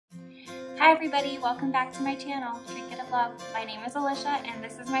Hi everybody, welcome back to my channel, Trinket of Love. My name is Alicia and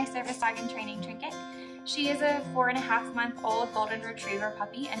this is my service dog in training, Trinket. She is a 4.5-month-old golden retriever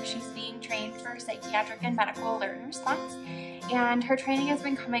puppy and she's being trained for psychiatric and medical alert and response. And her training has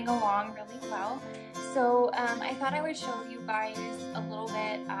been coming along really well. So I thought I would show you guys a little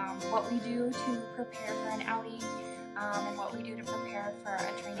bit what we do to prepare for an outing and what we do to prepare for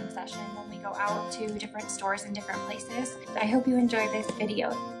a training session when we go out to different stores and different places. I hope you enjoy this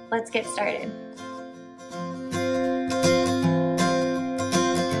video. Let's get started.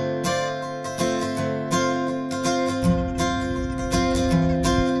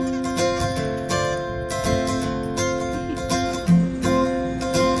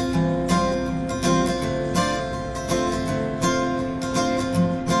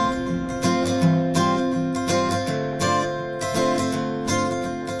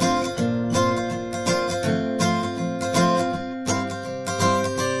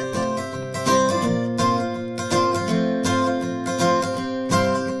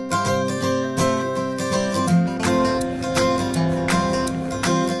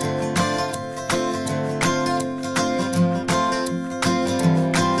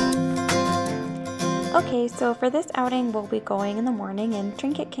 Okay, so for this outing we'll be going in the morning, and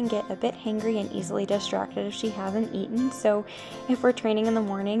Trinket can get a bit hangry and easily distracted if she hasn't eaten. So if we're training in the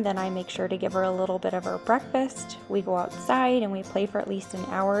morning, then I make sure to give her a little bit of her breakfast. We go outside and we play for at least an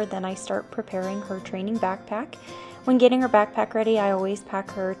hour, then I start preparing her training backpack. When getting her backpack ready, I always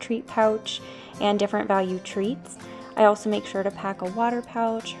pack her treat pouch and different value treats. I also make sure to pack a water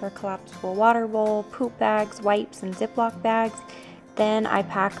pouch, her collapsible water bowl, poop bags, wipes, and Ziploc bags. Then I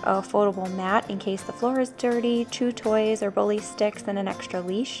pack a foldable mat in case the floor is dirty, chew toys or bully sticks, and an extra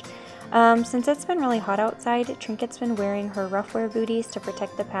leash. Since it's been really hot outside, Trinket's been wearing her rough wear booties to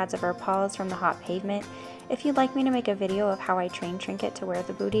protect the pads of her paws from the hot pavement. If you'd like me to make a video of how I train Trinket to wear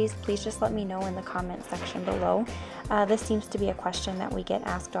the booties, please just let me know in the comment section below. This seems to be a question that we get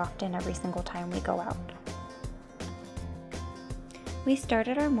asked often every single time we go out. We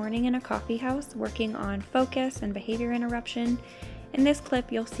started our morning in a coffee house working on focus and behavior interruption. In this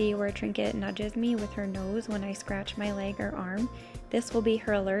clip, you'll see where Trinket nudges me with her nose when I scratch my leg or arm. This will be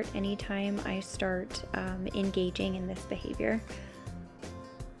her alert anytime I start engaging in this behavior.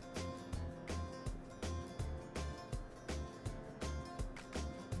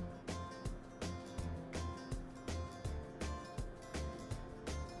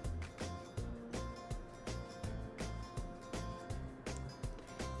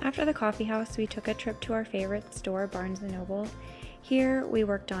 After the coffee house, we took a trip to our favorite store, Barnes & Noble. Here, we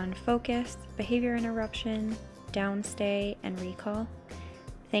worked on focus, behavior interruption, downstay, and recall.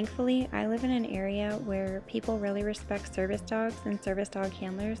 Thankfully, I live in an area where people really respect service dogs and service dog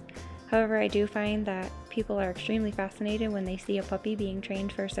handlers. However, I do find that people are extremely fascinated when they see a puppy being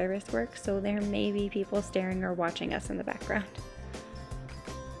trained for service work, so there may be people staring or watching us in the background.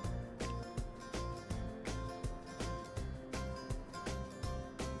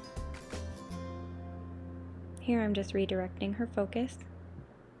 Here I'm just redirecting her focus,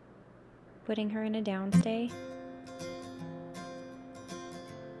 putting her in a downstay,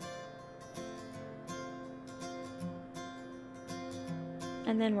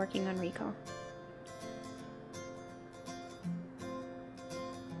 and then working on recall.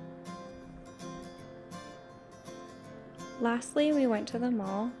 Lastly, we went to the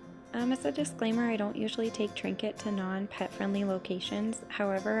mall. As a disclaimer, I don't usually take Trinket to non-pet friendly locations.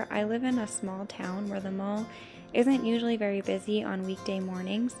 However, I live in a small town where the mall isn't usually very busy on weekday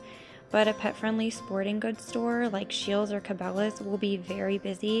mornings, but a pet-friendly sporting goods store like Shields or Cabela's will be very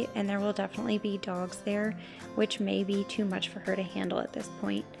busy, and there will definitely be dogs there, which may be too much for her to handle at this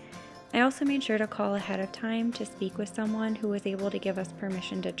point. I also made sure to call ahead of time to speak with someone who was able to give us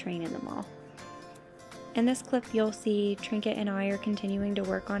permission to train in the mall. In this clip, you'll see Trinket and I are continuing to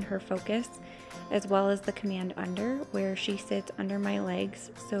work on her focus, as well as the command under, where she sits under my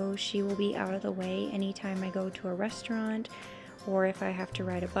legs, so she will be out of the way anytime I go to a restaurant or if I have to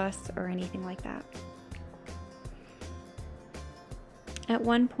ride a bus or anything like that. At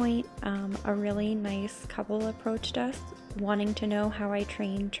one point, a really nice couple approached us, wanting to know how I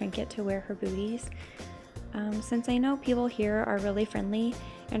train Trinket to wear her booties. Since I know people here are really friendly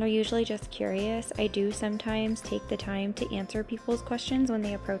and are usually just curious, I do sometimes take the time to answer people's questions when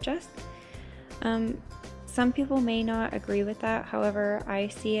they approach us. Some people may not agree with that, however, I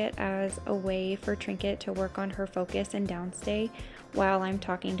see it as a way for Trinket to work on her focus and downstay while I'm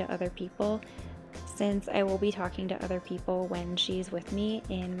talking to other people, since I will be talking to other people when she's with me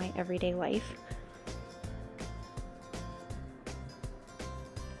in my everyday life.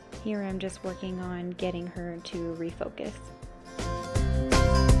 Here I'm just working on getting her to refocus.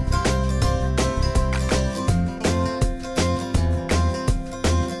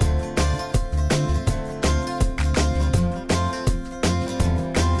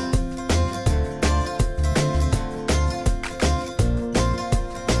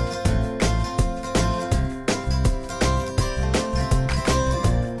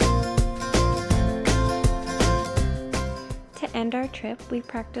 trip, we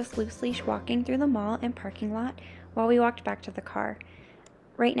practiced loose leash walking through the mall and parking lot while we walked back to the car.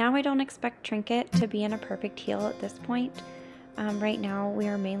 Right now I don't expect Trinket to be in a perfect heel at this point. Right now we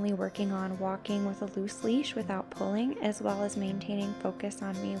are mainly working on walking with a loose leash without pulling, as well as maintaining focus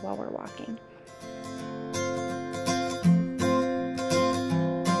on me while we're walking.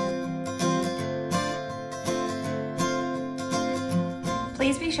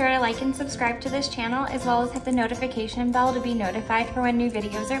 Please be sure to like and subscribe to this channel, as well as hit the notification bell to be notified for when new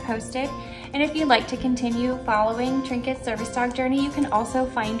videos are posted. And if you'd like to continue following Trinket's service dog journey, you can also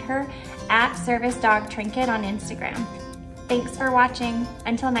find her at Service Dog Trinket on Instagram. Thanks for watching.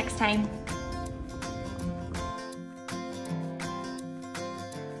 Until next time.